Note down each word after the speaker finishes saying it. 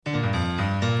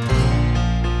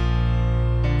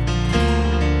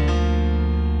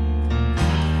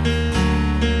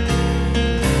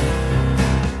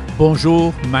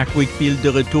Bonjour, Mark Wakefield de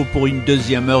retour pour une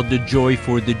deuxième heure de Joy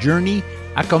for the Journey,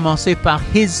 à commencer par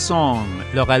His Song,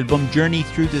 leur album Journey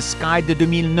Through the Sky de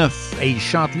 2009, et il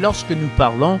chante Lorsque nous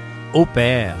parlons au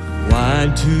Père. Why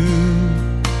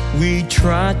do we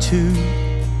try to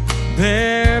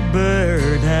bear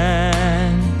burdens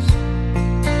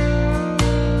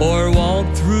or walk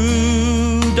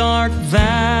through dark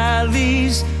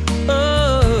valleys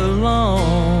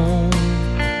alone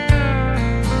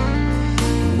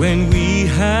when we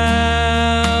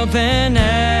have an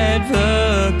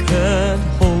advocate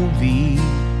holy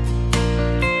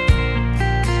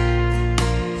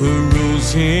who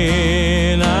rules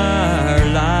in our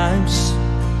lives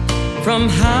from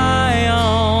high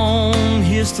on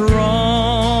his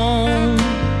throne?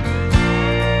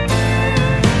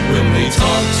 When we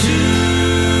talk to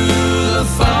the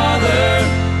Father,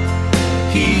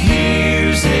 he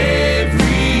hears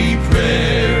every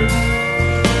prayer.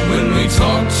 When we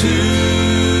talk to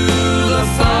the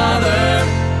Father,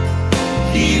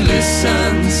 he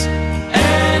listens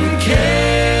and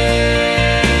cares.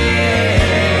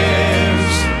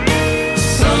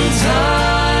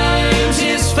 Sometimes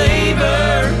his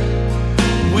favor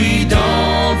we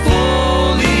don't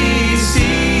fully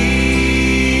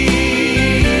see,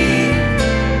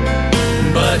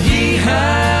 but he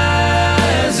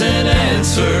has an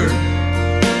answer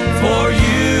for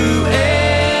you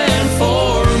and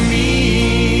for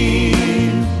me.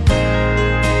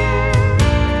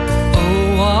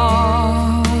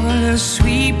 Oh, what a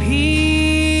sweet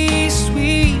peace,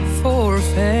 sweet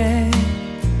forfeit,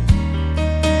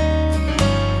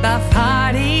 the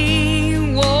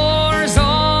fighting war's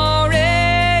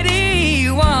already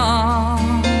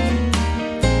won,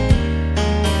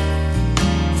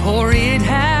 for it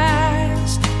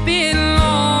has been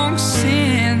long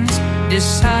since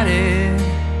decided,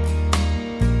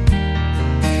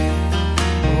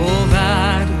 oh,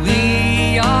 that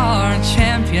we are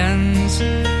champions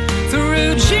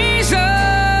through Jesus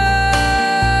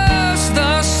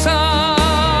the Son.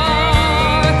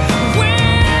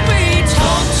 When we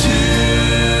talk to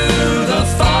the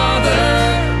Father,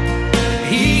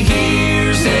 he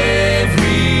hears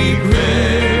every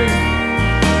prayer.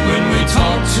 When we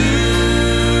talk to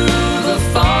the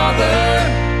Father,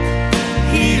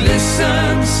 he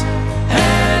listens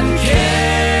and cares.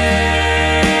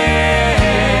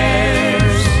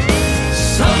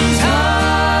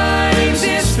 Sometimes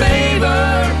his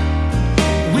favor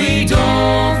we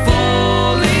don't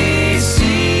fully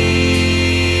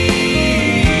see,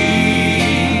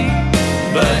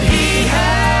 but he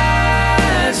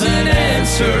has an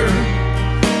answer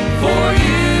for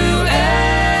you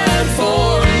and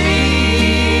for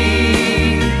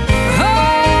me. Oh,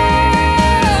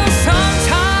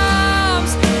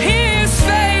 sometimes his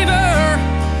favor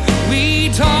we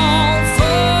don't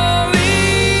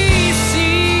fully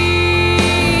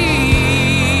see,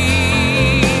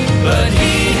 but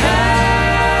he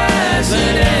has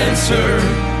an answer.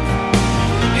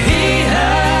 He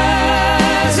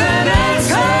has an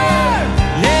answer.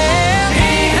 Yeah,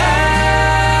 he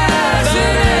has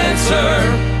an answer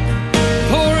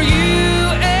for you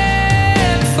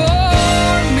and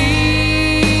for me.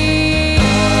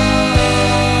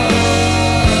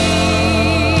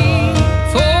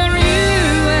 For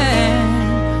you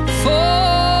and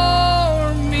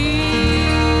for me.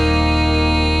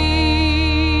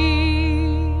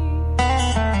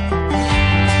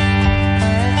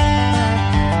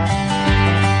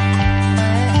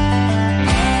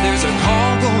 There's a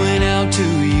call going out to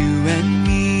you and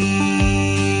me,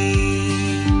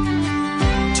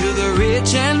 to the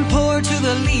rich and poor, to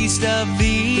the least of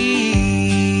these,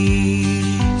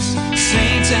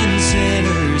 saints and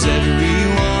sinners,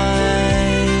 everyone,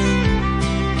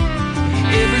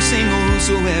 every single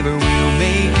whosoever will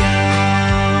make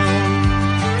out.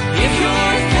 If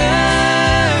you're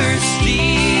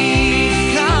thirsty,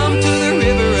 come to the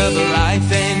river of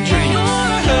life and drink.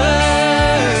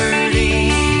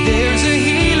 Hurting, there's a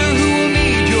healer who will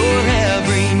meet your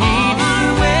every need.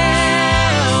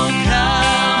 Welcome,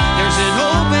 there's an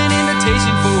open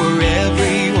invitation for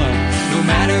everyone, no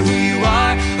matter who you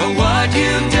are or what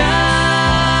you've done.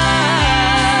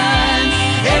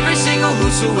 Every single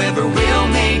whosoever will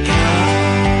make out.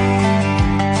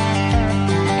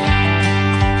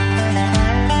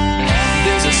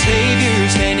 There's a Savior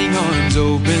standing, arms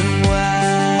open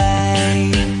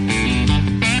wide,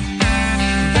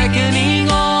 beckoning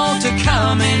all to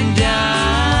come and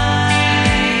dine.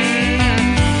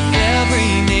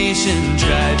 Every nation,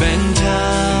 tribe, and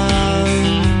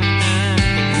tongue,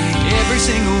 every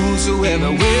single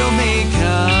whosoever will make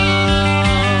come.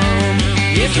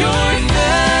 If you're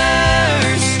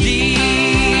thirsty,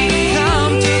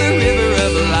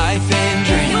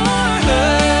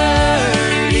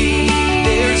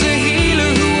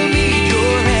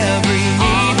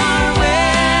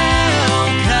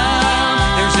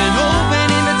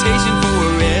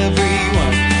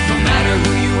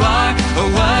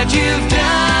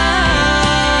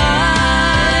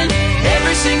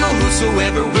 single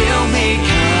whosoever will may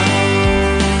come.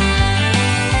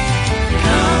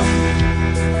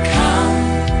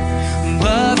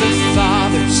 Mother,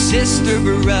 father, sister,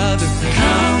 brother,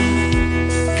 come.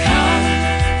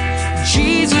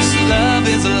 Jesus' love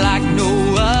is like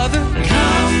no other.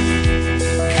 Come.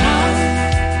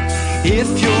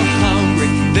 If you're hungry,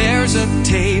 there's a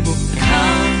table.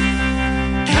 Come.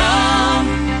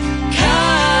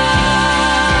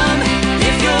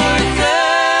 If you're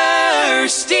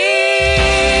thirsty,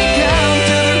 come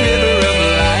to the river of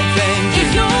life. And if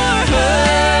you're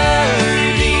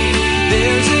hurting,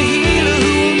 there's a healer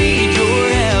who will meet your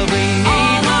every need.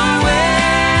 All are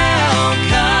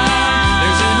welcome.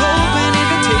 There's an open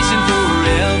invitation for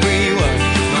everyone,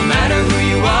 no matter who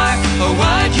you are or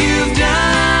what you've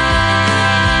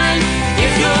done.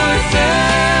 If you're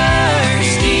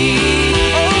thirsty,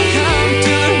 oh, come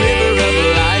to the river of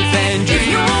life. And if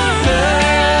you're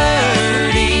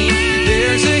hurting,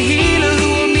 there's a healer who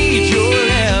will meet your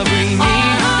every need.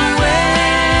 All are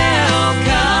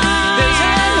welcome. There's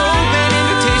an open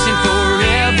invitation for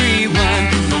everyone,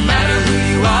 no matter who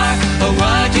you are or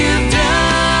what you've done.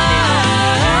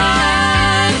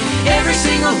 Every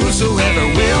single whosoever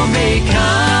will may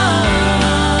come,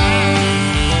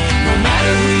 no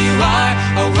matter who you are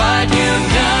or what you've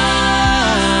done.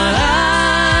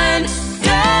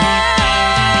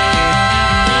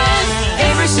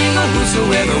 Every single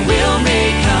whosoever will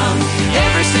may come.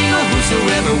 Every single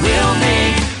whosoever will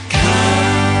may come.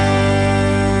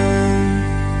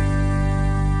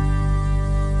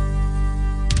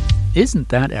 Isn't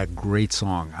that a great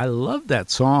song? I love that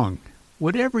song.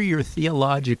 Whatever your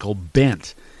theological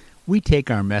bent, we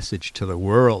take our message to the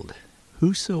world.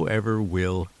 Whosoever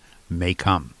will may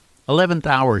come. 11th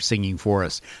Hour singing for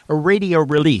us. A radio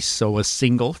release, so a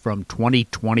single from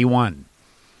 2021.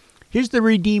 Here's the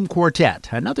Redeem Quartet,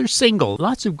 another single.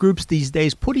 Lots of groups these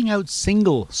days putting out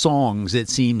single songs, it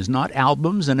seems, not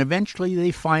albums, and eventually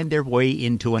they find their way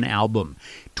into an album.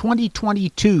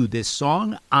 2022, this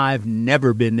song, I've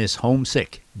Never Been This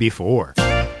Homesick Before.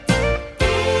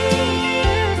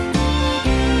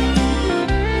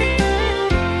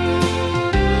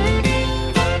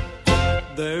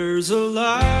 There's a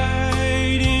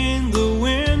light in the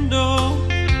window,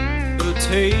 the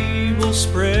table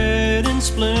spread in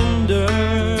splendor,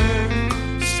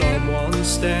 someone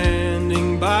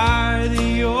standing by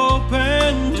the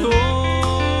open door.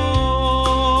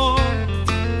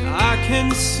 I can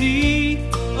see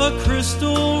a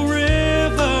crystal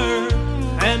river,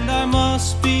 and I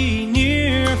must be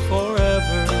near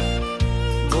forever.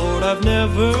 Lord, I've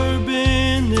never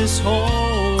been this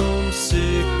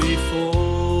homesick before.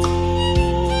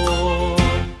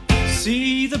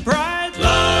 See the bright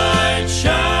light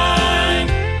shine,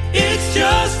 it's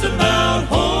just about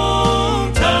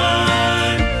home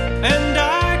time, and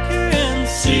I can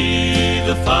see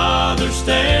the Father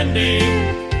standing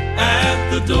at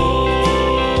the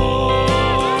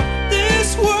door.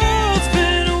 This world's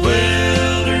been a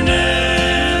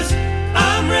wilderness,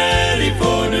 I'm ready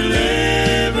for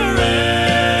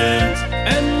deliverance,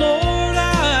 and Lord,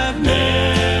 I've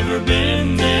never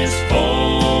been this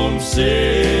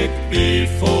homesick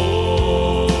before.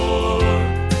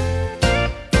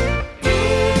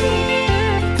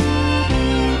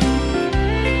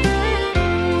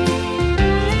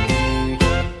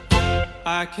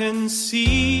 I can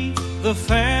see the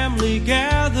family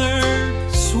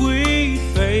gathered, sweet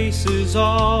faces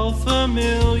all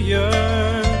familiar.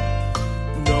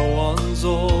 No one's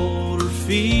old or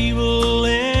feeble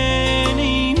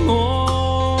anymore.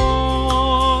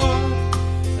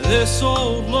 This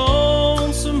old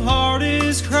lonesome heart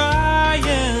is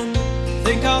crying,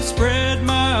 think I'll spread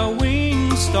my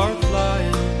wings, start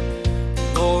flying.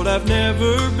 Lord, I've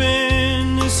never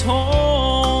been this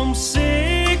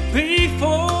homesick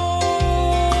before.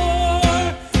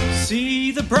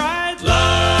 See the bright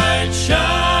light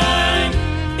shine,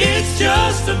 it's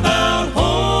just about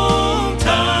home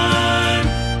time,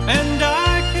 and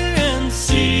I can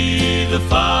see the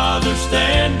Father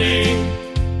standing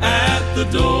at the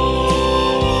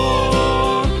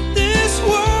door. This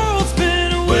world's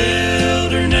been a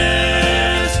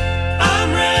wilderness,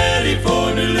 I'm ready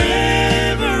for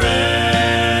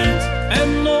deliverance,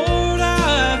 and Lord,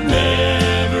 I've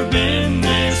never been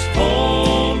this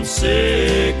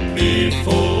homesick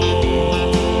before.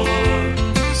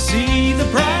 See the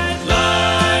bright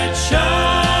light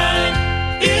shine,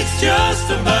 it's just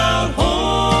about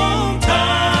home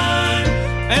time,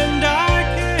 and I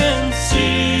can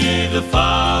see the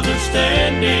Father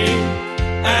standing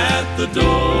at the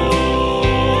door.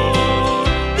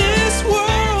 This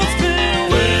world's been a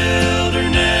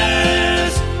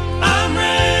wilderness, I'm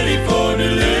ready for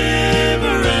deliverance,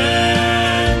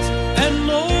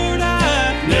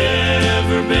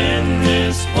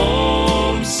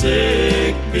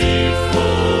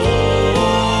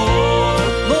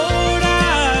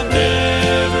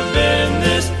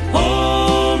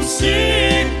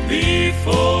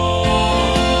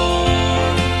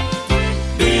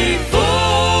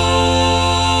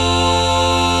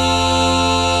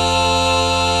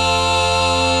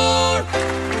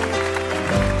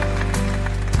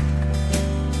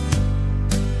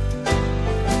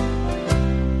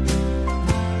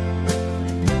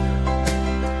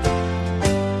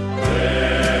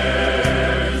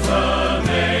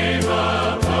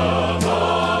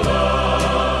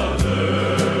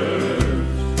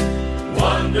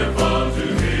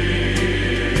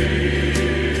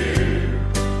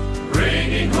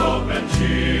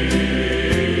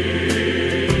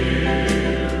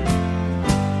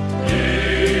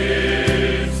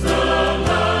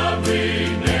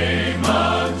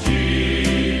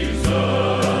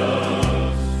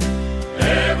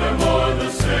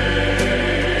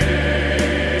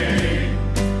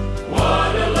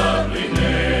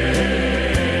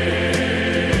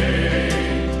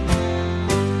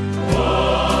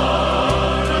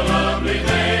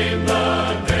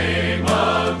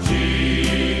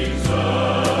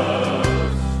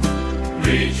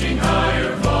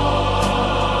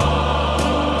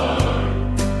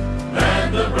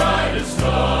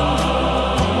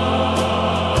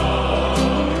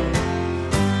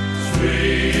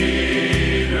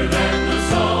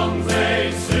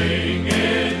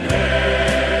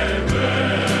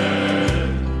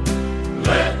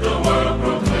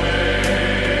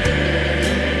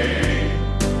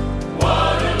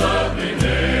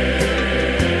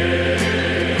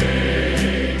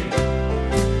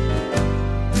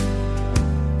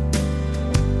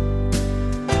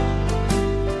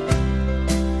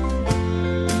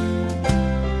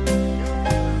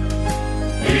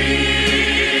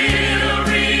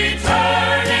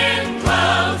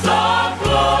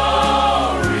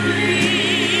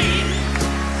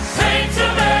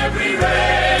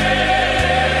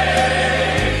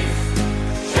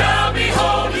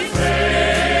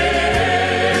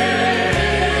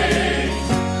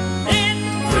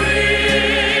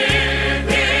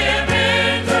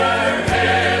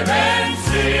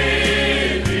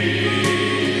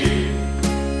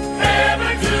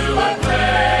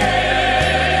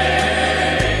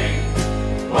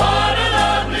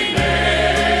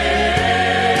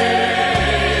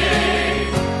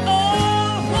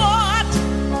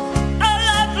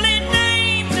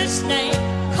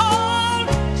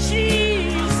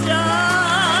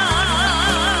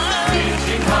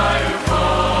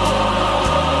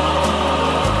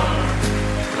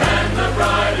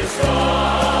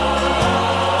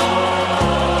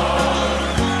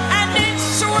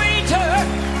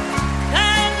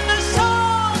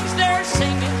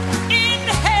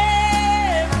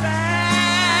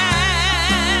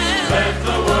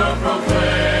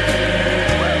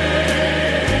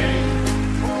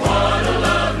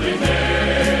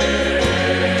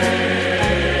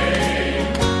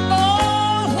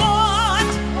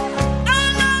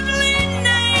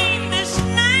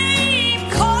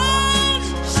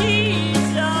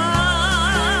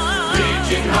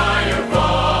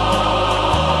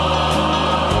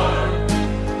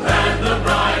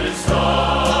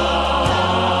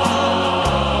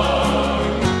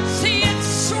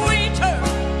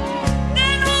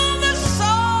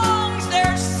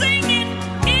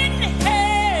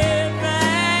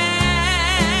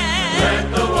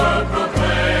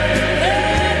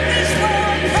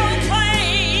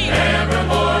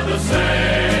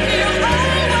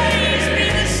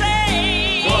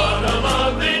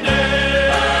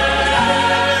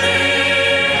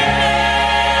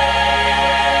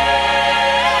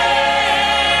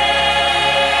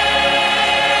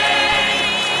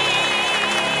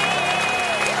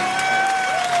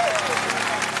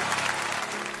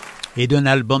 Et d'un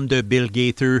album de Bill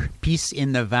Gaither, Peace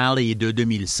in the Valley de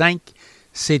 2005,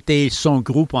 c'était son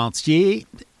groupe entier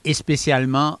et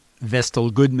spécialement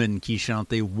Vestal Goodman qui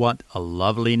chantait What a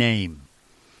Lovely Name.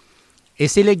 Et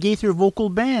c'est le Gaither Vocal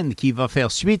Band qui va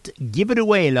faire suite Give It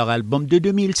Away, leur album de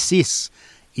 2006.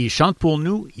 Ils chantent pour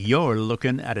nous You're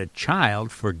Looking at a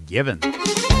Child Forgiven.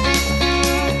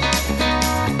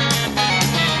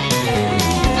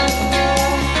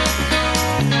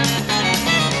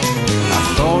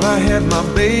 Thought I had my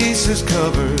bases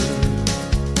covered.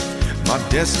 My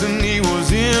destiny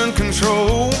was in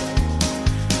control.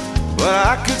 But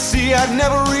I could see I'd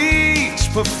never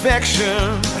reach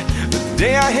perfection the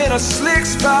day I hit a slick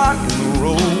spot in the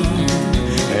road.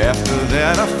 After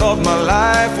that I thought my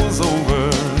life was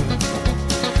over.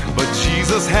 But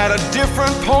Jesus had a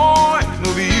different point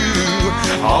of view.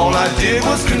 All I did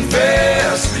was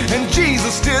confess, and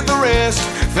Jesus did the rest.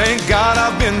 Thank God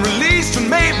I've been released and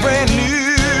made brand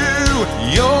new.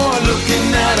 You're looking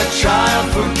at a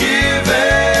child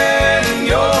forgiven.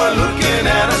 You're looking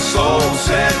at a soul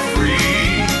set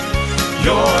free.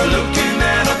 You're looking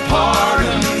at a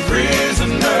pardoned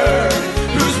prisoner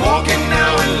who's walking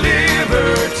now in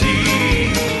liberty.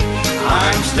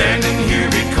 I'm standing here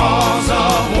because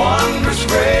of wondrous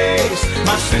grace.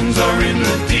 My sins are in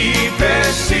the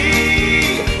deepest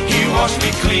sea. He washed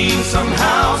me clean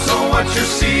somehow, so what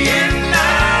you're seeing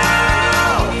now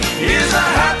is a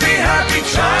happy, happy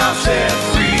child set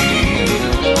free.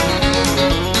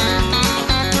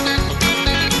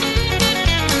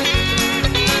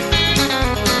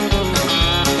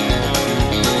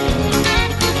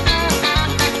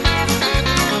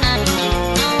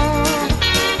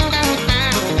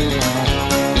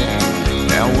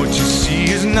 Now what you see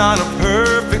is not a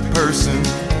perfect person.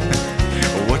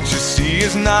 What you see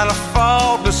is not a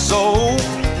faultless soul.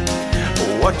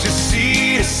 What you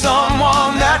see is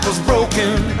someone that was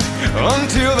broken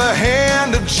until the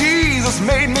hand of Jesus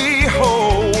made me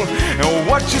whole. And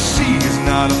what you see is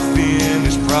not a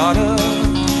finished product.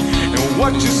 And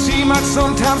what you see might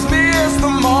sometimes miss the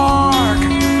mark.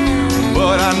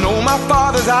 But I know my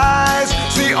Father's eyes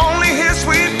see only His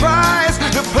sweet prize,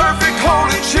 the perfect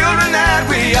holy children that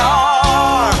we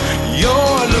are.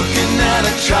 You're looking at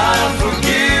a child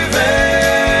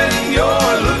forgiven.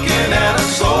 You're looking at a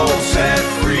soul set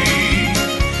free.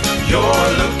 You're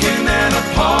looking at a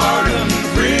pardoned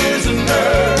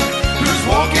prisoner who's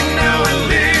walking now in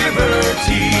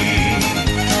liberty.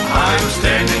 I'm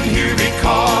standing here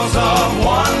because of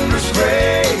wondrous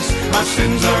grace. My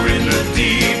sins are in the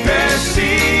deepest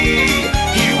sea.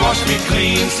 He washed me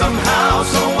clean somehow,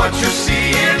 so what you're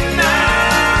seeing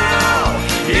now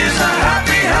is a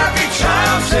happy, happy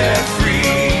child set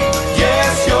free.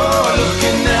 Yes, you're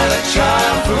looking at a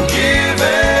child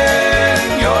forgiven.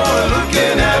 You're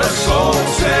looking at a soul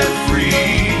set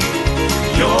free.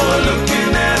 You're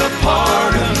looking at a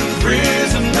pardoned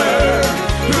prisoner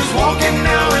who's walking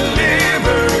now in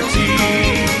liberty.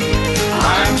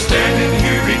 I'm standing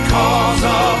here because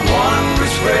of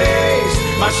wondrous grace.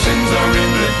 My sins are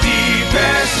in the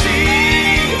deepest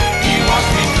sea. He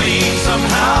washed me clean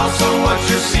somehow, so what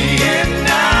you're seeing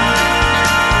now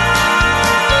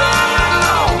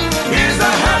is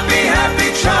a happy, happy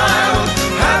child.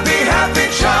 Happy, happy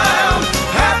child.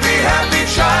 Happy, happy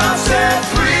child set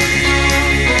free.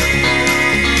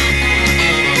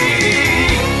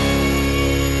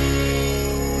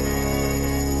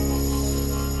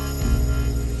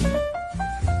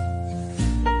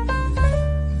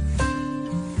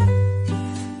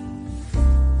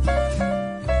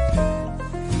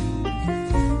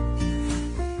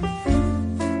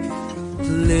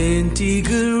 Plenty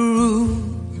good room,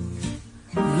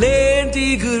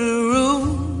 plenty good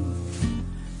room,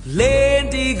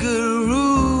 plenty good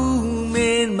room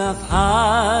in my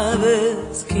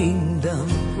Father's kingdom.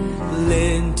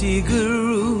 Plenty good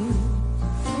room,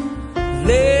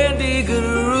 plenty good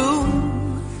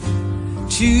room.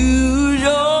 Choose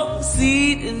your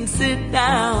seat and sit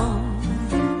down.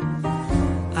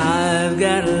 I've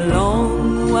got a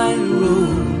long white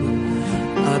room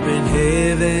up in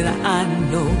heaven, I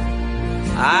know.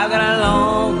 I've got a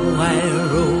long white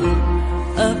road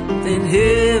up in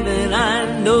heaven,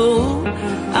 I know.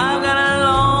 I've got a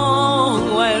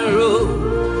long white road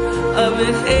up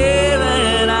in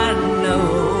heaven, I know.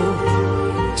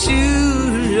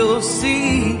 Choose your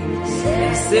seat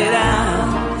and sit down.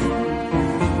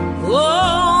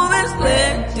 Oh, there's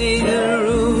plenty of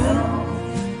room,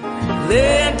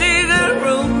 plenty of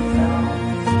room,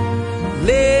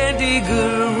 plenty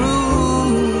good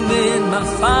room in my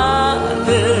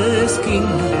Father's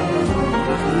kingdom.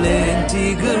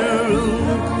 Plenty good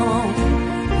room,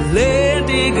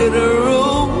 plenty good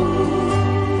room.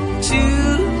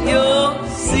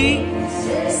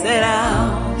 sit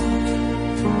down.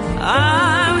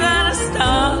 I've got a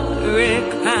starry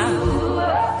crown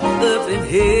up in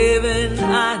heaven,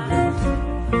 I know.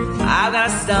 I've got a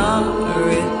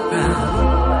starry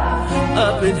crown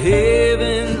up in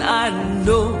heaven, I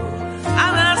know.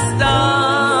 I've got a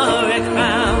starry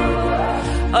crown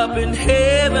up in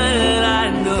heaven, I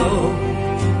know.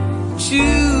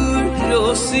 Choose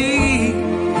your seat,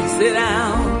 sit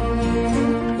down.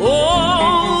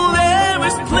 Oh, there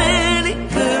is plenty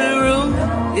good room,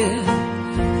 yeah,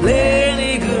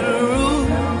 plenty good room,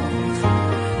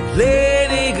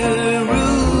 plenty good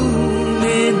room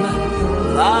in my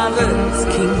Father's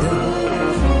kingdom.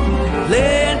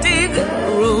 Plenty good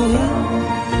room,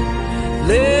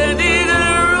 plenty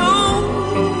good room.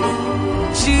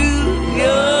 Choose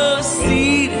your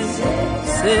seat and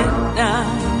sit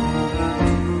down.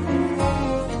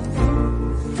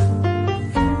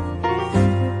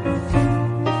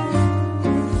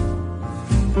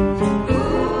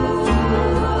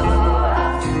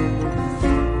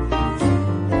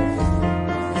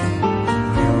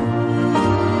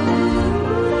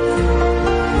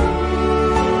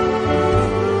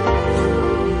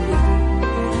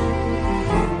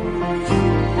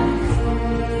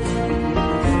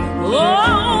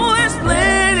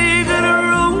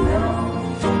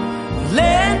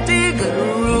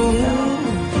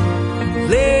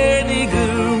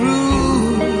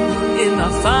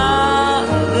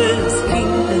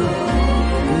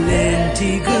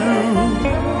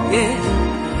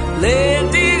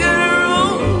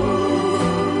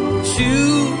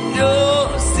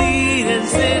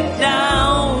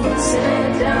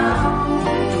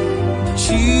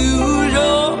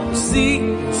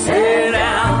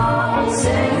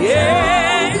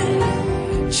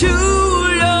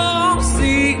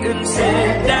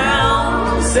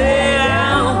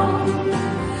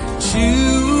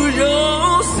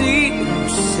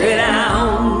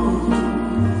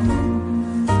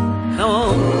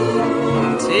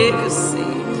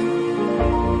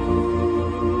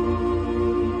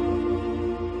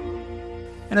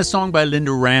 And a song by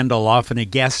Linda Randall, often a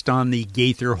guest on the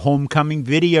Gaither Homecoming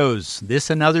videos. This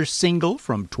another single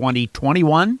from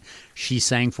 2021. She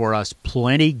sang for us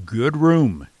Plenty Good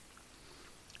Room.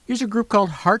 Here's a group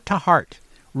called Heart to Heart.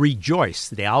 Rejoice,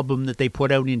 the album that they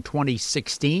put out in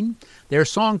 2016. Their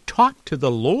song Talk to the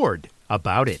Lord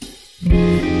about it.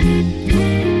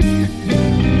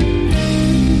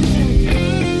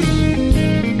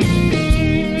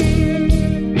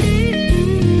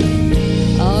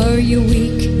 Are you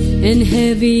weak and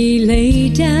heavy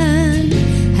laden?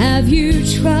 Have you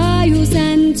trials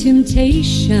and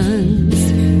temptations?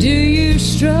 Do you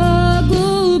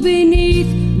struggle beneath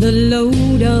the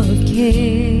load of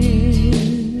care?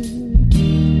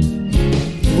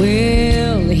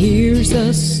 Well, here's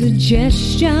a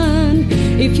suggestion.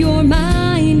 If your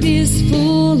mind is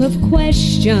full of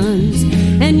questions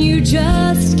and you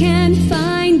just can't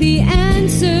find the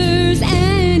answers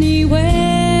anywhere,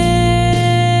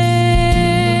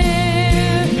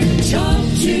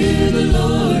 the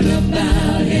Lord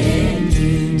about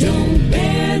it. Don't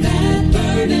bear that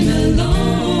burden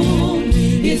alone.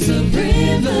 It's a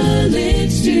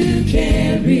privilege to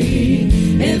carry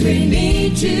every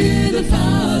need to the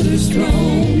Father's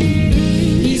throne.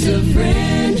 He's a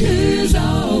friend who's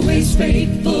always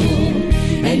faithful,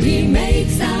 and He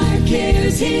makes our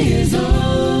cares His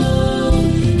own.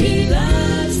 He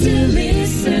loves to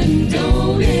listen,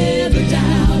 don't ever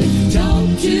doubt it.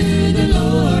 Talk to the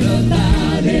Lord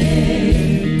about it.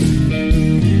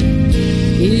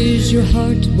 Is your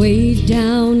heart weighed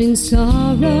down in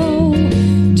sorrow?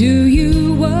 Do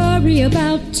you worry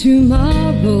about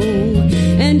tomorrow?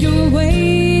 And you're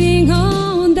waiting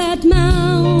on that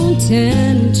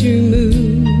mountain to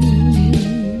move.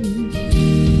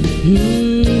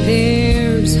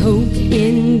 There's hope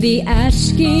in the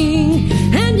asking,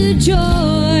 and a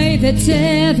joy that's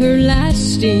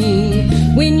everlasting.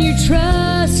 When you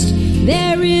trust,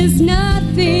 there is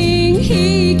nothing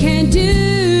He can do.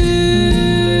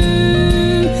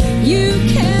 You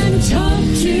can talk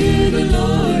to the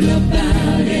Lord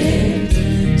about it.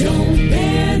 Don't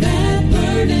bear that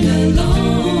burden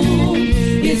alone.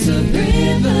 It's a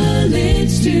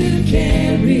privilege to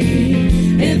carry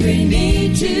every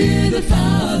need to the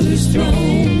Father's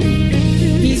throne.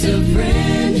 He's a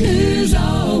friend who's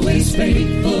always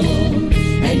faithful,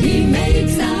 and He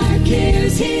makes our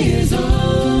cares His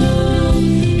own.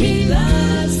 He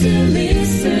loves to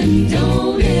listen,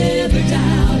 don't ever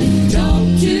doubt it.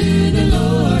 Talk to the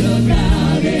Lord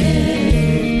about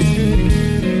it.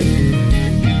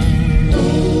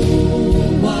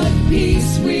 Oh, what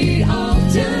peace we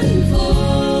often forfeit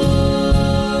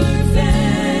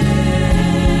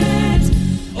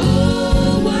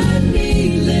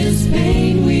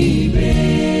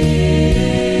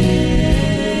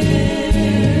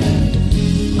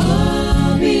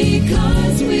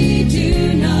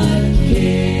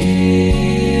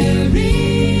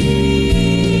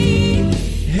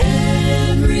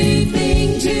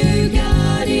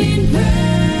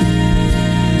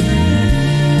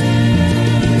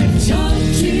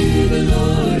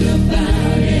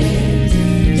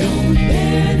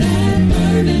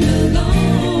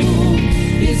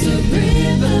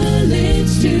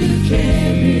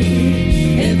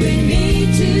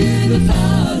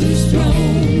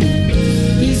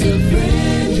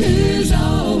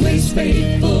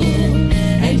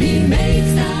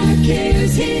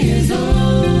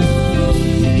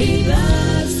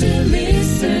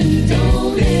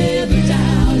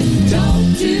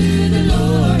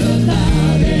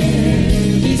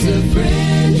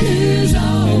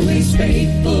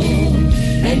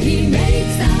and He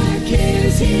makes our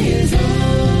cares His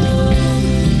own.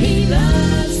 He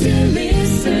loves to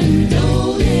listen,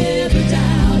 don't ever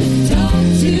doubt it. Talk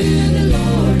to the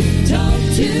Lord, talk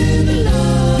to the Lord.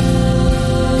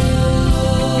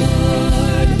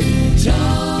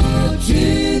 Talk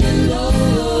to the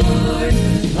Lord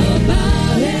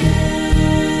about it.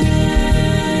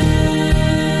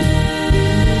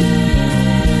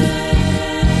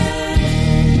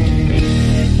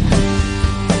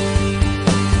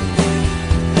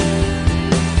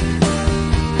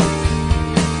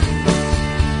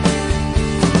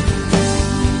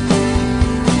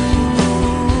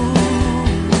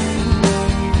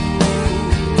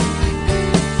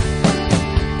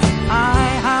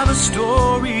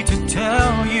 Story to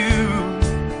tell you,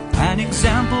 an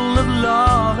example of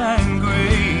love and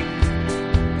grace,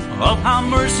 of how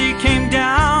mercy came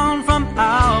down from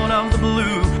out of the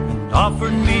blue and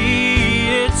offered me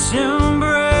its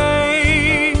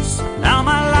embrace. Now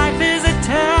my life is a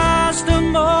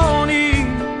testimony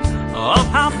of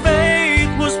how faith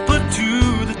was put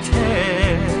to the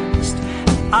test.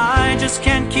 I just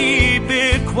can't keep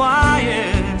it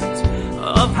quiet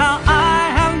of how I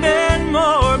have been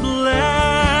more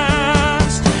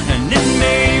blessed. And it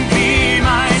may be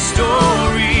my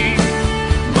story,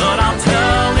 but I'll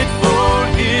tell it for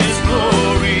His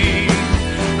glory.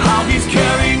 How He's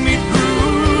carried me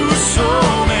through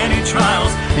so many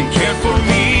trials and cared for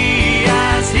me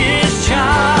as His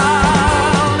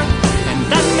child. And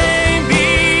that may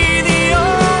be the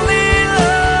only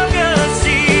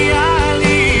legacy I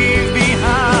leave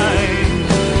behind.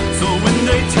 So when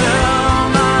they tell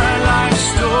my life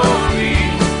story,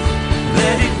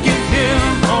 let it give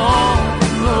Him all the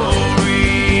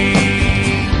glory.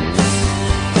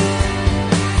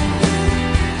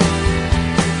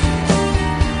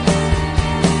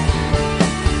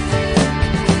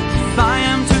 If I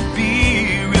am to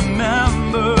be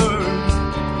remembered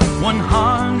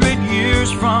 100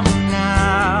 years from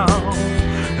now,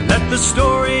 let the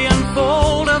story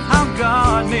unfold of how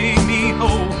God made me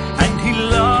whole and He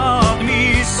loved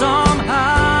me somehow.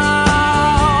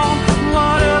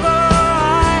 Whatever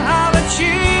I have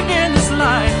achieved in this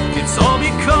life, it's all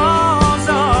because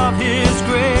of His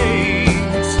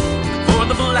grace. For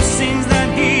the blessings that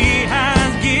He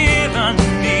has given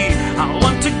me, I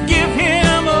want to give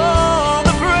Him all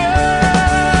the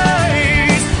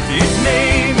praise. It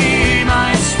may be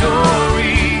my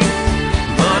story,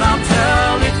 but I'll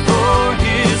tell it for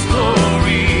His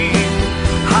glory.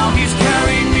 How He's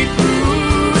carried me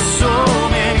through so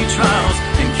many trials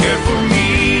and cared for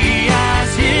me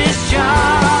as His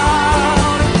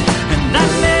child. And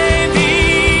that may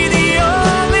be the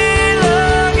only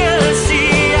legacy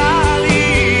I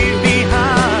leave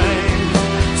behind.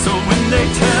 So when they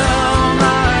tell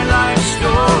my life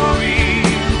story,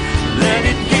 let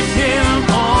it give Him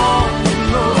all the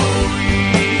glory.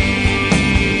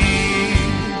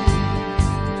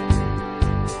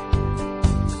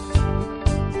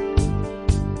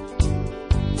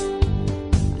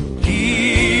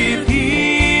 Give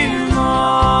Him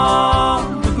all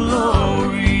the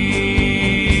glory.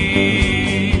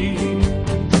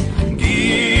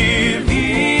 Give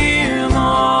Him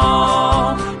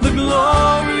all the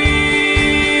glory.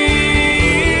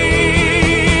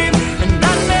 And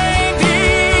that may be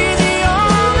the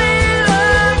only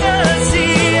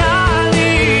legacy I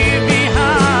leave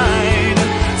behind.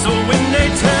 So when they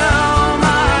tell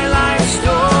my life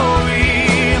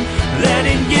story, let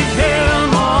it give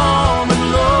Him all the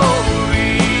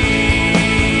glory.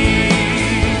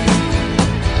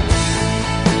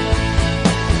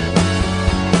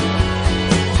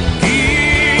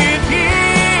 Give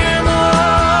Him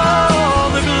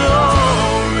all the glory.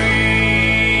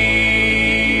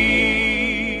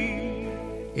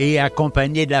 Et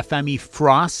accompagné de la famille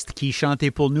Frost qui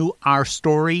chantait pour nous Our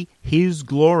Story, His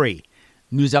Glory.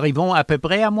 Nous arrivons à peu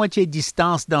près à moitié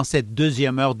distance dans cette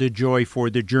deuxième heure de Joy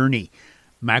for the Journey.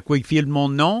 Mac Wakefield, mon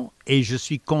nom, et je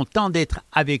suis content d'être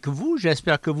avec vous.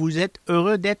 J'espère que vous êtes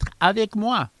heureux d'être avec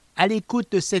moi à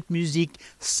l'écoute de cette musique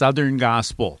Southern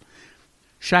Gospel.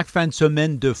 Chaque fin de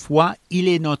semaine, 2 fois, il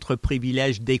est notre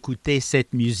privilège d'écouter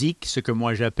cette musique, ce que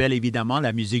moi j'appelle évidemment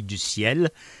la musique du ciel,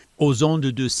 aux ondes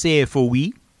de CFOI,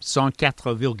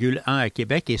 104,1 à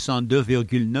Québec et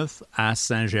 102,9 à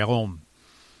Saint-Jérôme.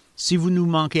 Si vous nous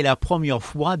manquez la première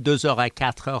fois, 2h à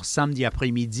 4h samedi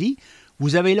après-midi,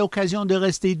 vous avez l'occasion de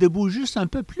rester debout juste un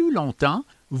peu plus longtemps.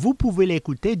 Vous pouvez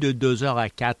l'écouter de 2h à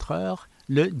 4h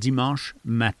le dimanche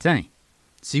matin.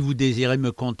 Si vous désirez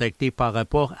me contacter par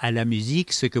rapport à la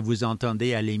musique, ce que vous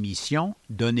entendez à l'émission,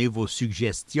 donnez vos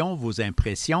suggestions, vos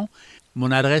impressions. Mon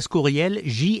adresse courriel,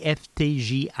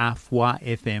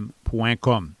 jftj@foifm.ca.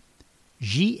 jftjafm.com.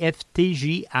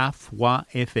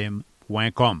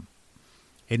 jftjafm.com.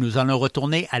 Et nous allons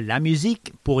retourner à la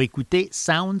musique pour écouter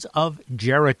Sounds of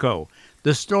Jericho.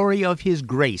 The Story of His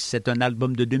Grace, c'est un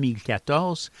album de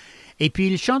 2014. Et puis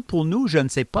il chante pour nous « Je ne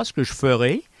sais pas ce que je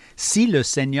ferais si le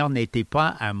Seigneur n'était pas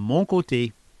à mon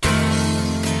côté ».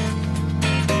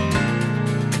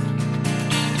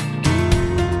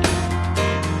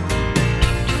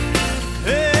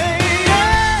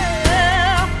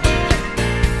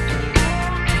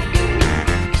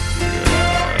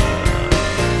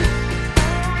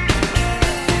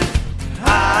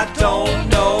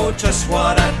 Just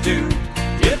what I'd do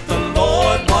if the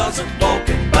Lord wasn't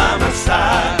walking by my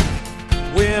side.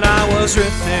 When I was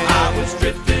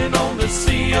drifting on the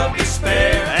sea of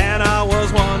despair, and I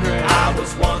was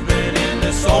wandering in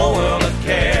this old world of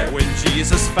care. when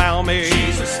Jesus found me.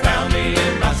 Jesus found me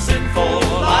in my sinful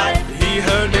life. He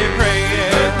heard me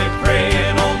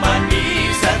Praying on my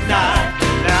knees at night.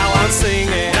 Now I'm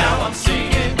singing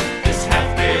This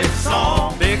happy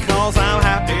song because I'm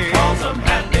happy.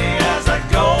 as I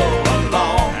go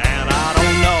along. And I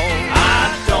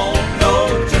don't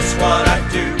know just what I'd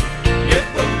do if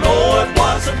the Lord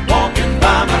wasn't walking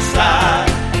by my side.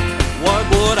 what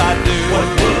would I do. What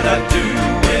would I do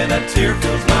when a tear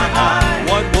fills my eye?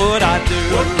 What would I do?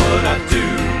 What would I do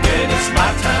when it's my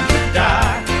time to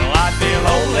die? Well, I'd be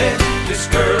Lonely,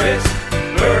 discouraged,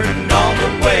 burdened on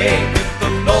the way. If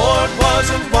the Lord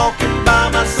wasn't walking by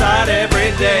my side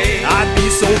every day, I'd be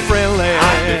so friendly.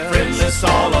 I'd be friendless,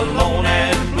 all alone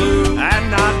and blue.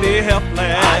 And I'd be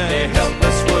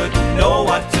helpless. Wouldn't know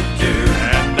what to do.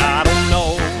 And I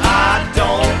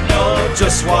don't know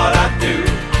just what I'd do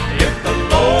if the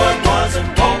Lord wasn't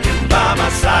walking by my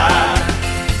side.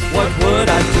 What would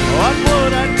I do? what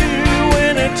would I do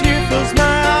when a tear fills my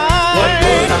eye. What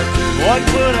would I do? What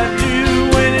would I do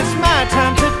when it's my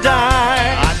time to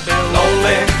die? I'd be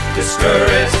Lonely,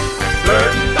 discouraged,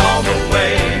 burdened on the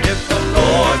way. If the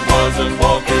Lord wasn't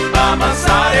walking by my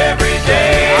side every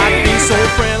day, I'd be so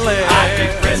friendly. I'd be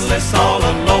friendless, all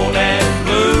alone and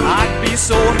blue. I'd be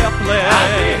so helpless.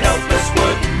 I'd be helpless,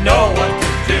 wouldn't know what to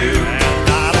do. And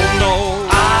I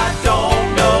don't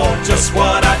know just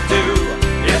what I'd do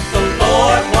if the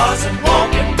Lord wasn't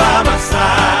walking by my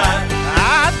side.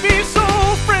 I'd be so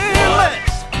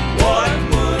friendless. What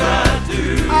would I do?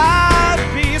 I'd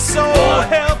be so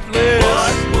helpless.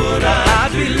 What would I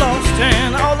I'd do? be lost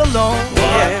and all alone.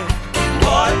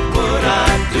 What would I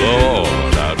do?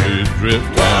 Lord, I'd be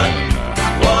drifting.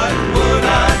 What would I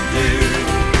do?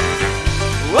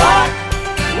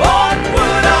 What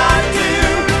would I do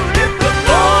if the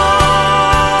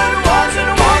Lord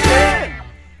wasn't walking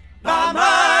by my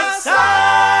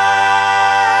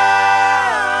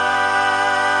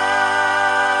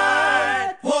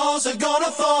side? Walls are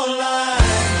gonna fall like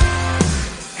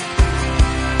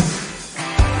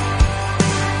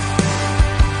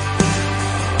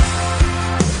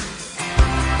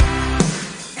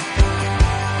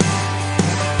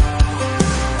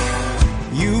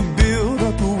You build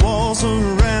up walls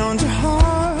around your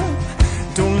heart.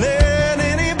 Don't let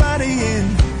anybody in.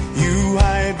 You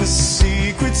hide the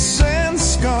secrets and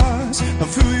scars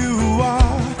of who you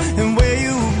are and where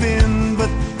you've been. But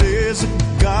there's a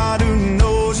God who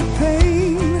knows your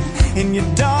pain. In your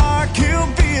dark,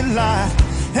 He'll be a light.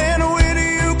 And when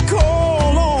you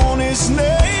call on His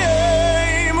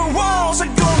name, walls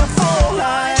are gonna fall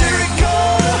like Jericho,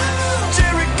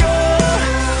 Jericho,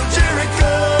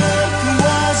 Jericho.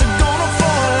 Walls are gonna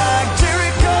fall like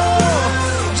Jericho,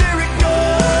 Jericho,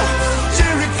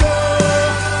 Jericho.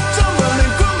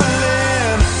 Tumbling,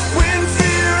 crumbling when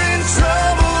fear and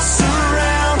trouble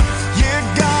surround. Yeah,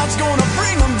 God's gonna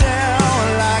bring them down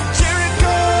like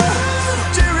Jericho,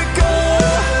 Jericho,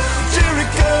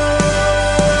 Jericho.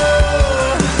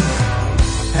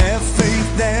 Have faith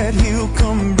that He'll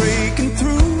come breaking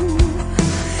through.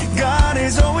 God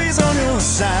is always on your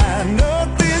side.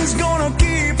 Nothing's gonna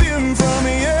keep Him from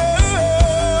you.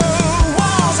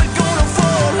 Walls are gonna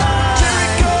fall like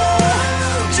Jericho,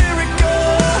 Jericho,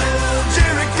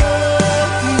 Jericho.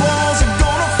 Walls are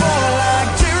gonna fall like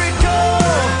Jericho,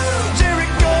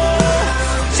 Jericho,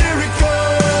 Jericho.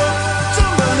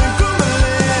 Tumbling,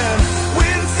 crumbling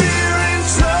when fear and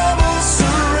trouble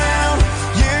surround.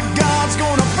 Yeah, God's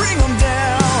gonna bring them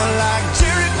down like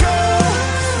Jericho,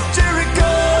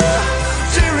 Jericho,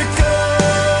 Jericho.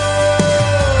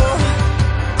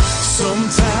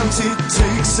 Sometimes it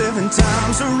takes 7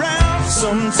 times around.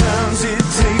 Sometimes it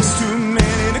takes too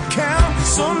many to count.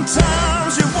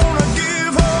 Sometimes you wanna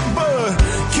give up, but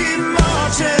keep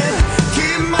marching,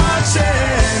 keep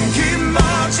marching, keep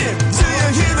marching till you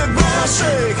hear the ground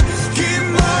shake. Keep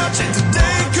marching.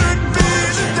 Today could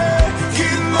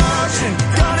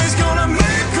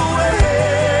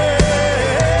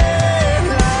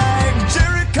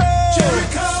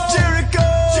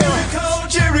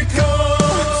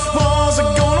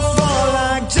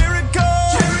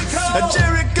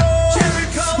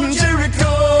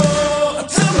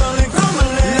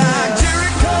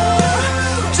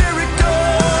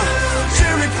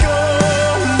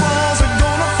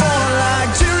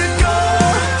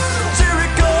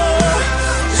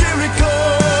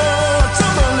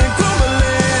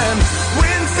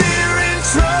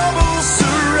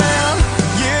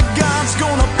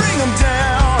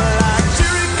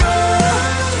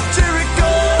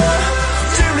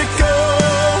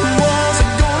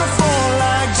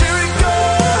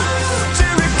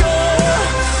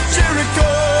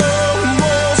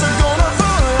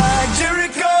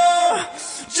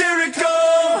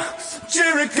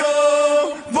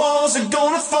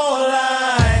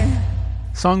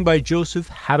sung by Joseph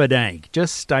Habedank,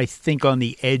 just, I think, on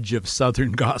the edge of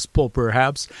Southern gospel,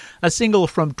 perhaps. A single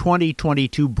from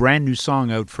 2022, brand new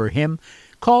song out for him,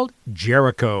 called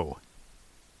Jericho.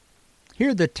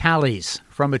 Here are the Tallies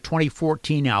from a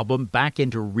 2014 album, back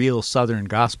into real Southern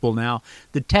gospel now.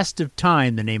 The Test of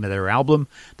Time, the name of their album.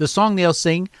 The song they'll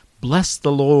sing, Bless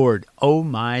the Lord, O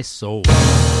my soul.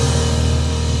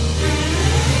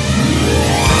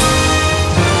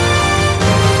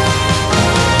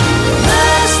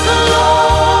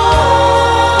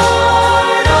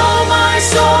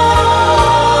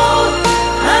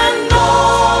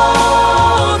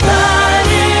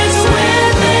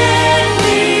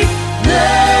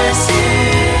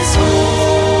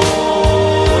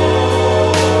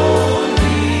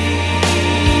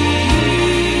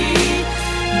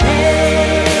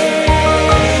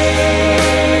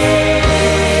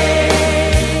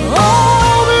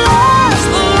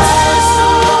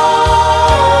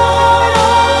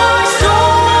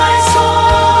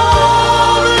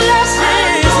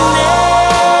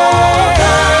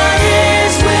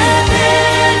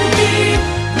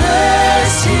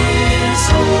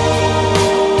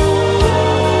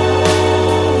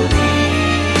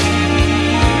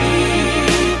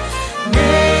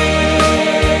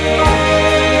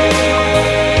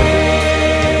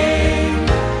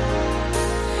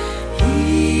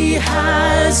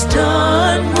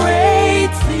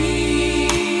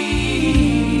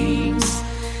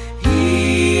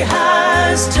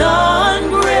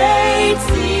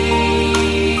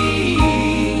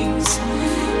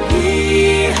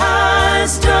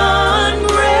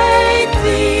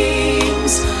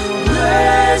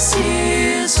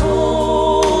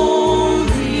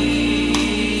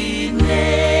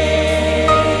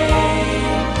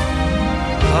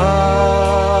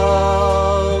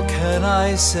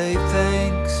 Say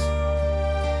thanks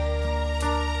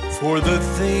for the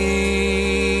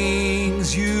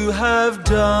things you have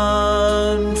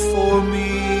done for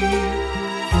me,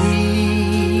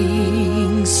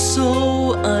 things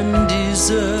so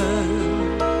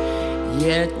undeserved,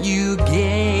 yet you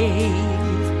gave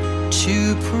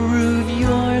to prove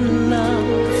your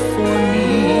love for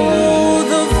me. Oh,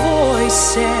 the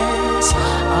voices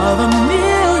of a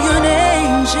million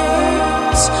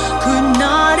angels could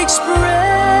not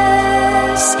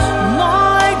express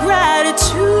my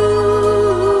gratitude,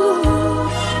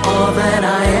 all that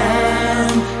I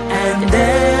am and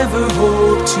ever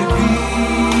hope to be.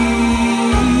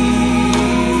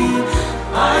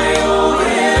 I owe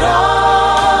it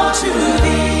all to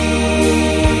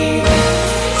thee.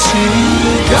 To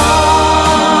God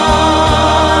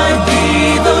be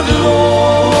the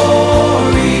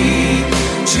glory.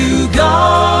 To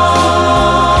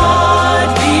God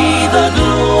be the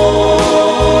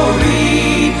glory.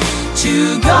 To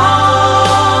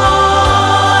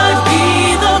God be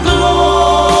the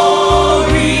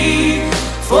glory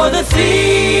for the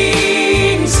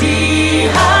things He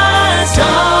has done.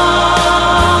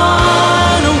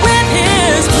 With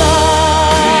His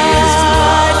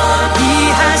blood, He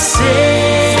has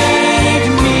saved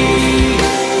me.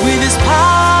 With His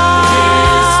power,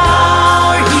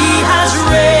 He has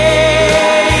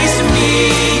raised me.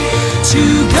 To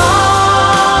God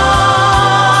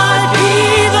be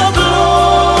the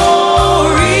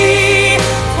glory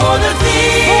for the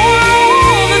things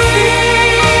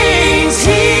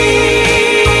He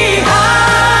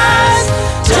has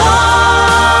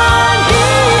done. He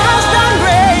has done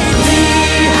great things. He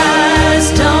has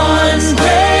done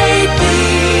great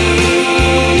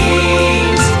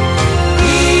things.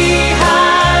 He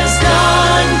has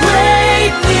done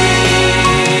great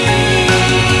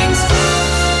things.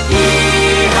 He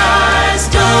has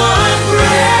done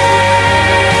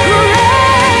great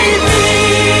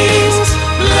things.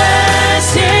 Bless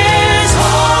His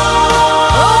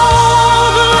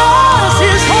bless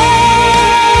His holy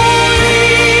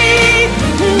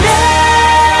name.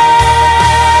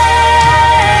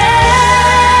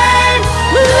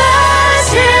 Bless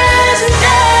His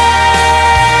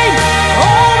name.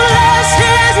 Oh, bless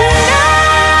His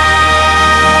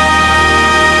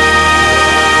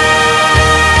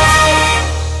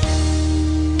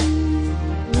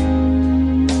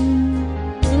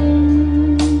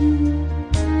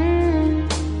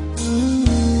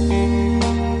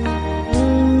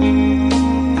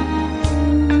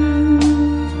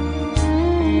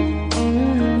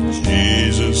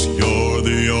Jesus, you're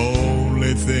the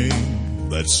only thing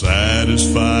that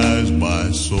satisfies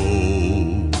my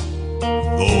soul.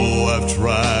 Though I've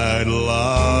tried a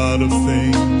lot of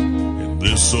things in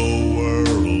this old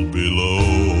world below,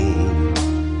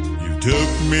 you took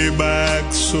me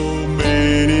back so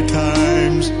many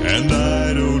times, and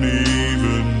I don't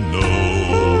even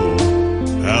know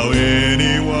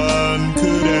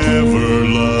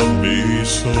love me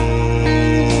so.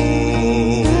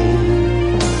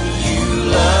 You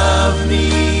love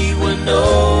me when no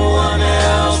one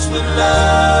else would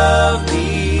love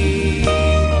me.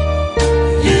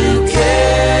 You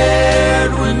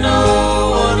cared when no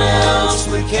one else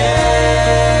would care.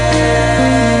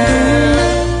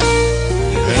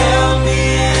 You held me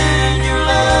in your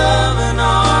loving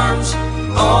arms,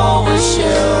 always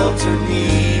shelter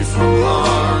me from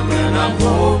harm, and I'm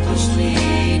hopelessly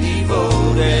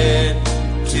devoted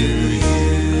to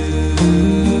you.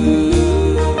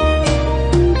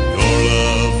 Your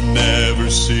love never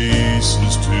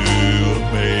ceases to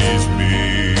amaze me.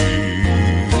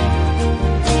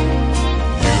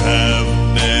 You have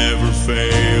never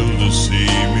failed to see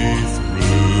me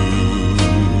through.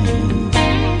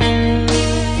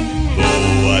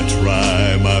 Though I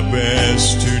try my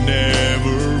best to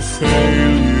never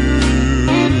fail you,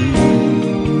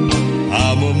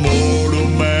 I'm a mortal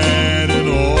man and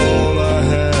all I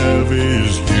have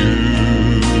is you.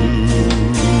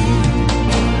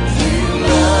 You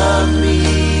love me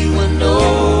when no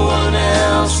one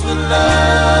else would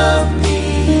love me.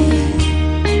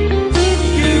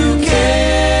 You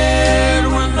cared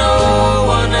when no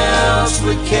one else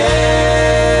would care.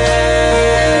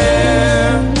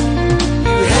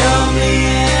 You held me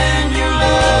in your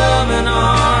loving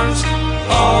arms,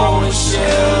 always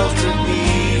sheltered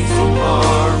me from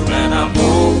harm, and I'm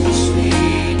hopelessly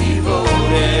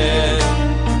devoted,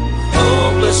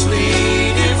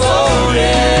 hopelessly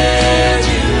devoted.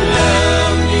 You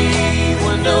love me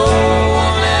when no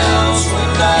one else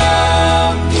would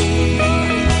love me.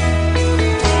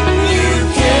 You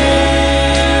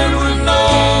cared when no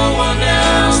one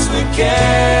else would care.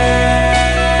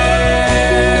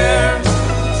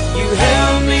 You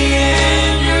held me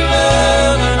in your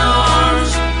loving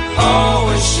arms,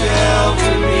 always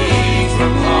sheltered me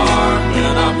from harm,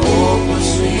 and I'm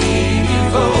hopelessly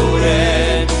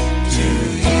devoted to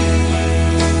you.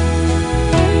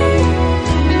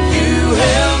 You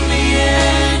held me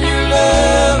in your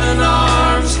loving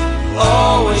arms,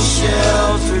 always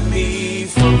sheltered me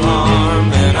from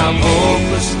harm, and I'm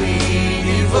hopelessly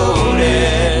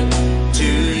devoted to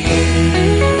you.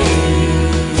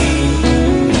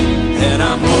 And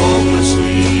I'm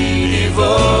hopelessly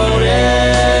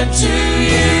devoted to you.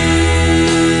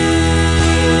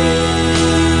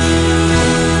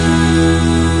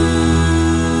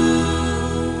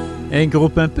 Un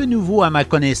groupe un peu nouveau à ma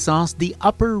connaissance, The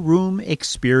Upper Room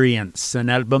Experience, un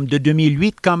album de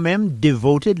 2008 quand même,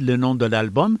 Devoted, le nom de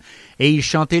l'album, et ils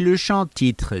chantaient le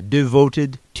chant-titre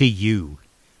Devoted to You.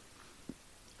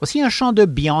 Voici un chant de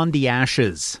Beyond the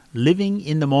Ashes, Living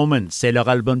in the Moment, c'est leur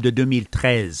album de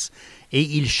 2013, et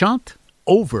ils chantent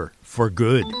Over for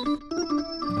Good.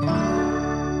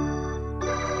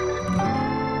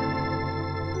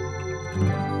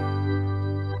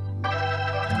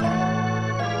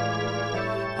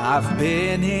 I've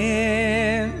been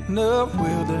in the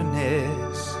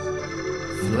wilderness,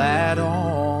 flat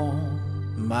on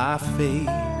my face,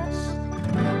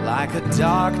 like a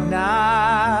dark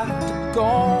night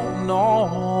gone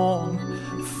on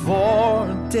for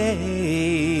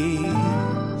days.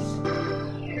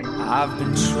 I've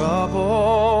been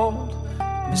troubled,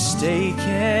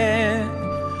 mistaken,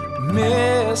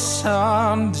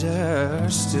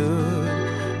 misunderstood.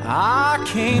 I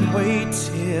can't wait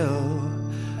till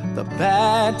the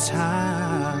bad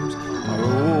times are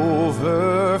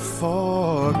over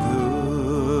for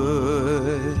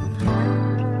good.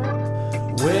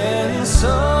 When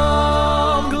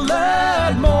some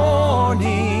glad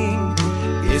morning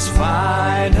is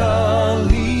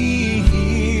finally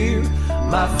here,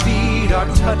 my feet are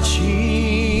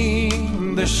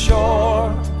touching the shore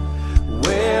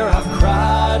where I've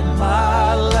cried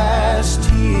my last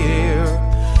tear.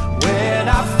 When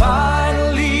I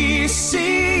finally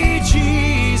see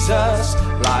Jesus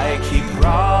like he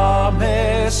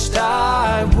promised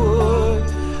I would,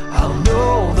 I'll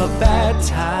know the bad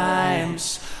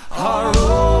times are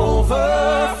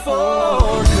over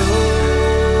for good.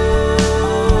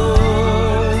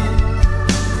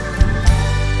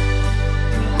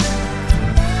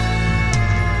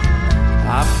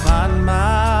 I find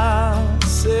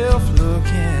myself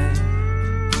looking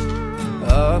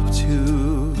up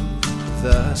to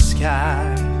the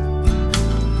sky,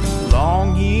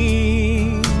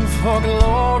 longing for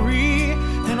glory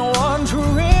and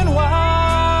wondering why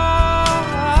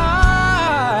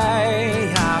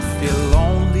I feel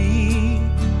lonely,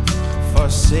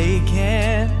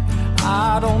 forsaken.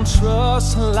 I don't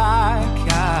trust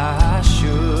like I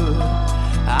should.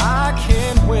 I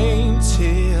can't wait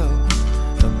till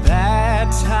the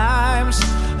bad times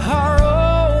are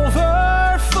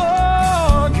over for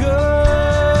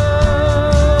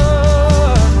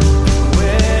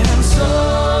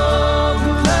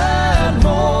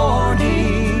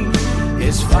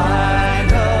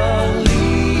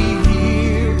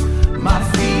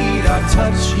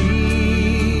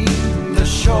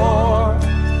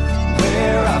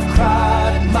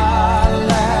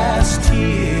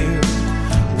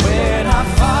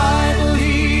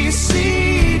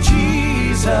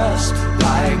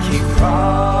like He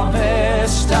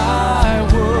promised I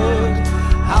would.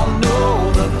 I'll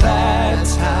know the bad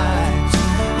times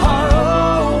are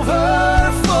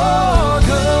over for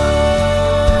good.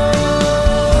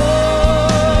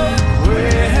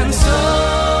 When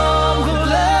some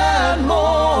glad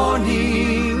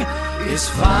morning is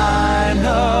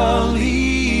finally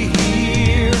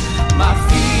here, my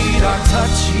feet are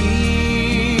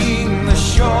touching the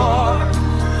shore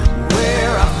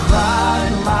where I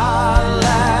cried my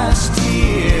last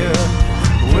tear.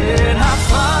 When I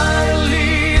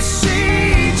finally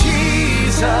see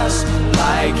Jesus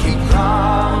like He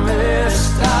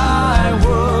promised I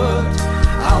would,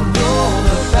 I'll know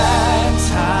the bad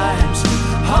times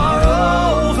are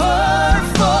over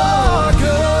for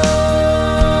good.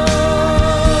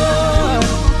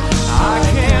 I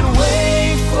can't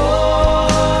wait for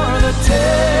the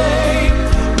day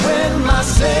when my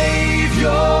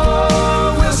Savior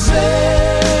will say,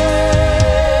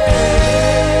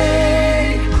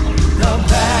 the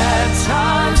bad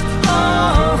times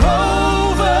are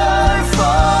over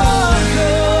for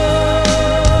good.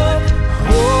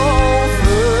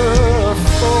 Over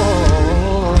for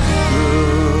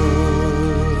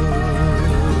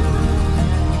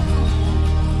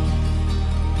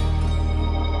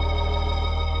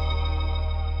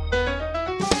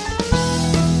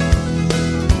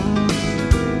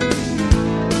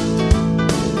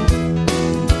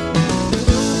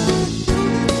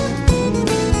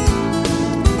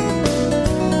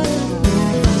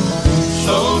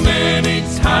So many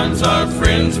times our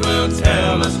friends will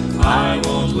tell us, I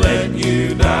won't let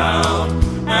you down.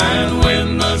 And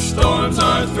when the storms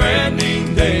are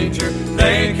threatening danger,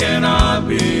 they cannot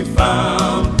be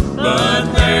found.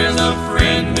 But there's a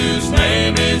friend whose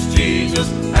name is Jesus,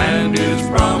 and whose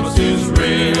promise is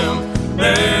real.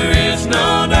 There is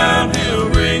no doubt He'll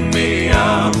bring me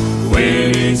out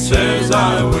when He says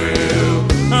I will.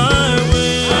 I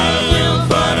will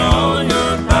fight all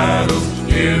your battles,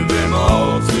 give them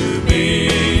all to me.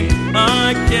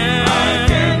 I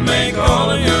can make all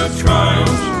of your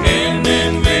trials end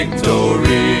in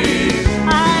victory.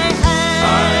 I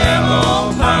have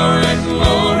all power and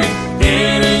glory,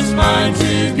 it is mine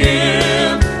to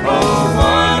give. Oh,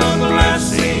 what a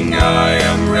blessing, I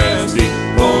am resting,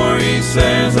 for He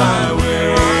says I will.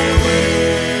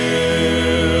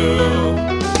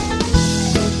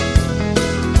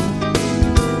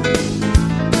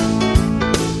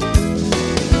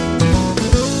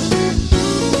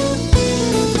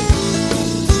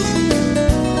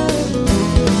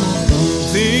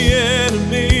 The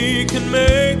enemy can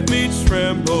make me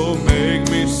tremble, make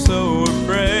me so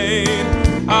afraid.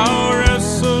 I'll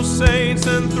wrestle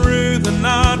Satan through the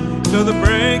night to the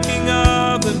breaking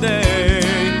of the day.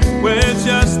 With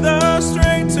just the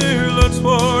strength to look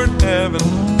toward heaven,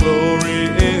 glory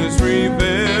is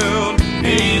revealed.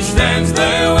 He stands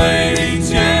there waiting,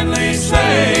 gently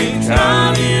saying,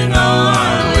 "Come, you know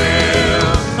I will.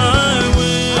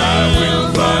 I will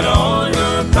fight all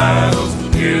your battles,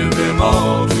 give them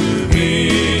all to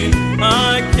me.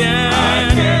 I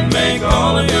can make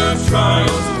all of your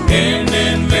trials end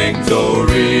in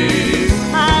victory.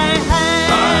 I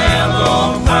have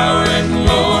all power and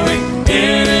glory,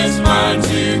 it is mine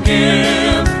to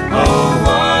give. Oh,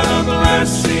 what a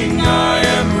blessing, I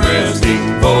am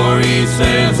resting, for He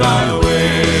says I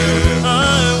will. I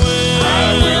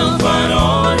will fight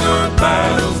all your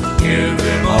battles, give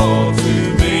them all to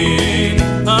me.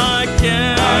 I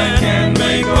can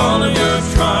make all of your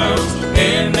trials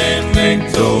end in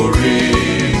victory.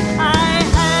 I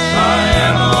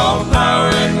have all power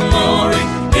and glory,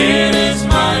 it is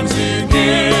mine to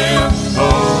give.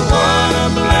 Oh, what a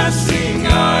blessing,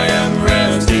 I am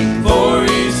resting, for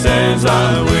He says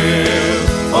I will.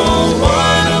 Oh,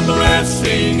 what a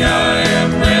blessing, I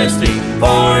am resting,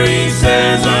 for He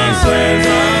says I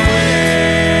will.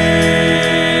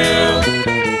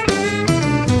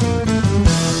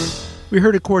 We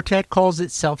heard a quartet calls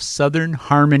itself Southern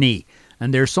Harmony,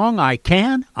 and their song I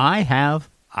Can, I Have,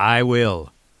 I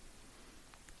Will.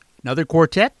 Another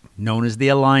quartet known as the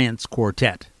Alliance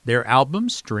Quartet. Their album,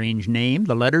 strange name,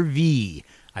 the letter V.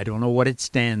 I don't know what it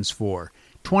stands for.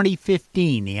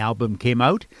 2015, the album came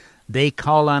out. They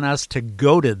call on us to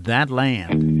go to that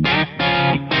land.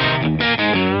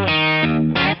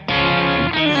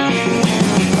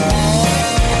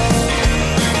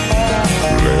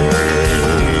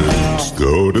 Let's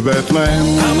go to that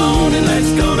land. Come on and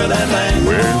let's go to that land.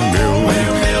 Where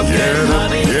milk and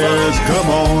honey yes, come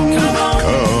on.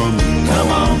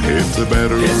 It's a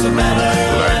better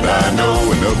land I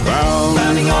know, and the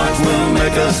bounding hearts will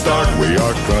make us start. We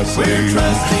are trusting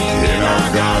in our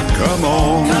God. Come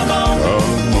on,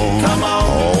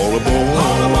 all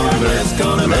aboard.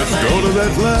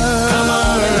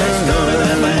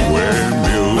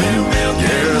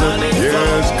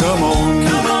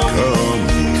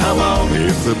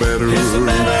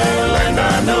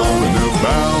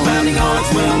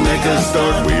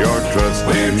 start. We are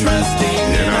trusting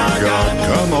in our God.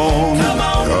 Come on, come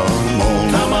on, come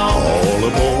on, come on. All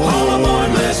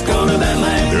aboard, let's go to that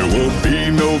land. There will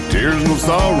be no tears, no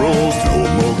sorrows, no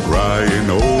more crying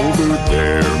over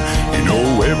there. You know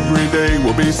every day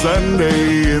will be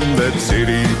Sunday in that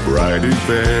city bright and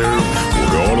fair.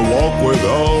 We're gonna walk with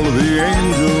all of the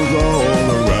angels all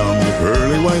around the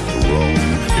pearly white throne.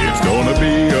 It's gonna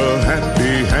be a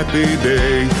happy, happy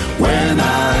day when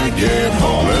I get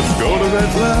home. Let's go to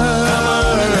that land. Come on,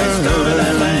 let's go to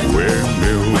that land. Where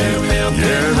milk,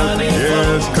 yes, honey,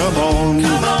 yes, come on,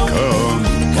 come on.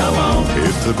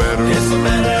 It's a better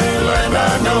land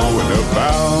I know and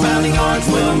about. Bounding hearts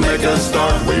will make us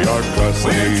start. We are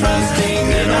trusting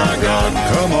in our God.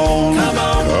 Come on, come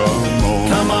on,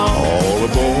 come on. All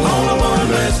aboard,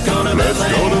 let's go to that land. Let's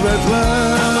go to that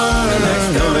land. Come on, let's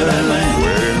go to that land.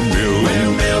 Where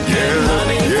milk, yes,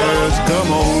 honey, yes, come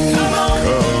on,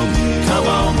 come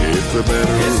on. It's a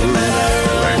better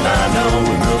land I know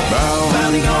and about.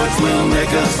 Bounding hearts will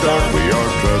make us start. We are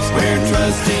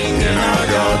trusting in our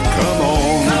God. Come on,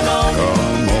 come on.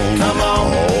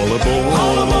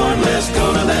 All aboard, let's go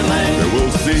to that land. There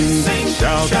we'll sing,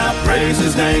 shout, praise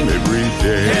His name every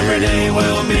day. Every day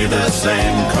will be the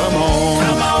same. Come on,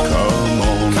 come on, come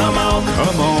on, come on,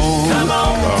 come on, come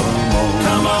on,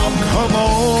 come on, come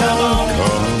on, come on,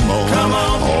 come on, come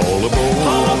on.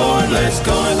 All aboard, let's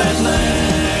go to that land.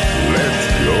 Let's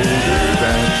go to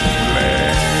that land.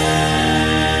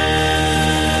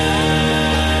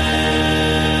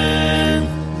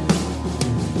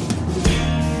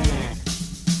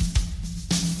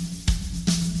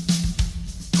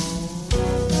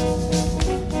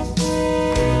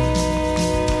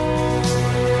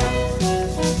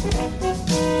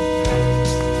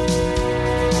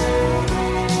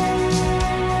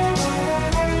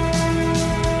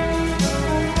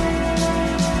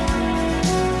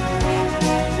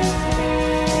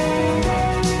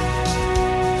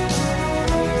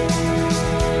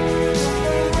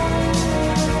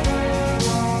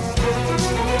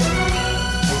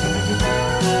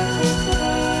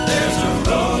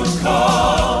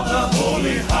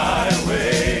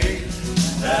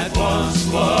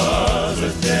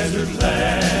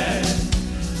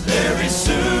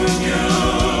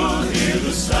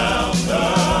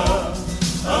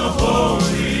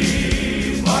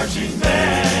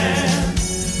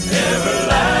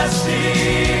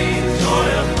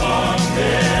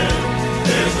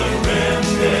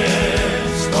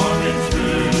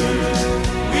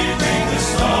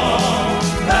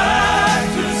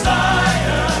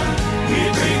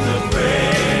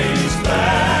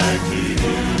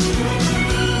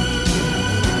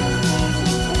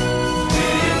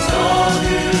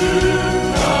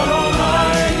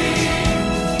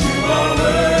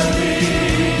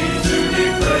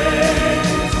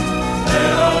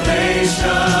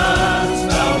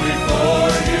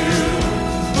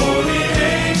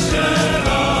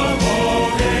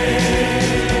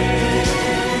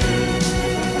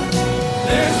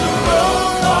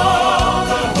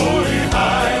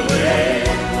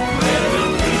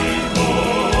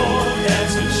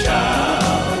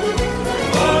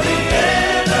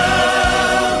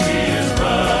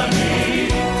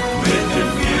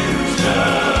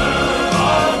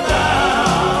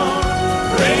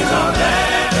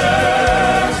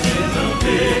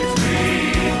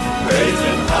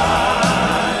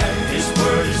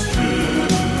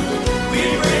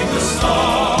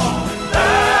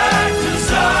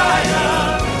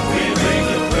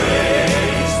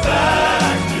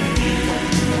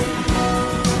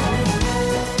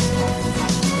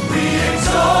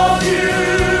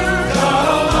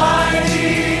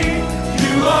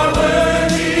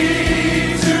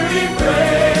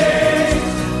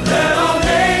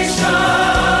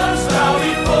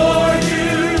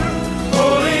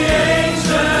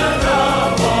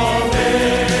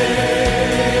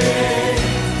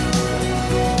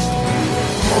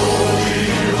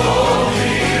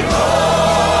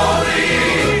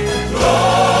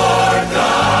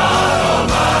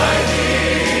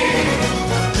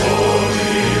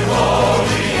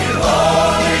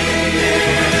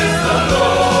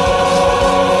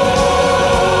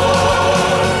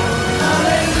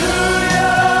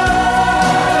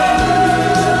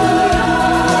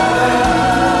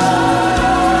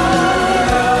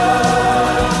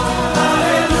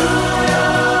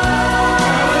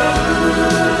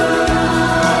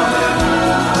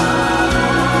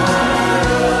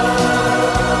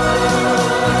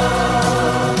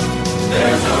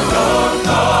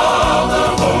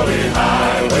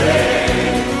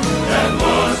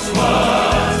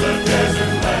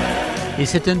 Et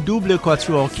c'est un double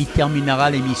quatuor qui terminera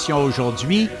l'émission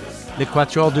aujourd'hui. le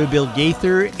quatuor de Bill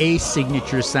Gaither et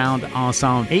Signature Sound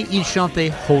ensemble. Et ils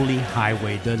chantaient Holy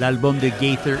Highway de l'album de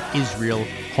Gaither, Israel,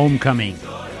 Homecoming.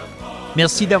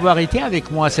 Merci d'avoir été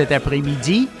avec moi cet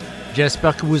après-midi.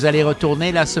 J'espère que vous allez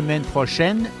retourner la semaine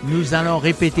prochaine. Nous allons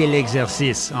répéter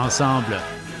l'exercice ensemble.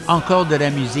 Encore de la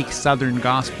musique Southern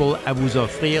Gospel à vous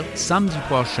offrir samedi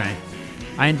prochain.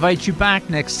 I invite you back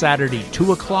next Saturday,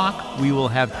 2 o'clock. We will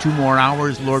have 2 more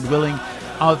hours, Lord willing,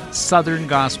 of Southern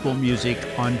Gospel music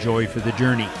on Joy for the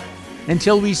Journey.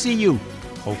 Until we see you,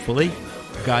 hopefully,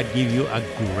 God give you a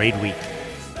great week.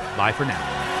 Bye for now.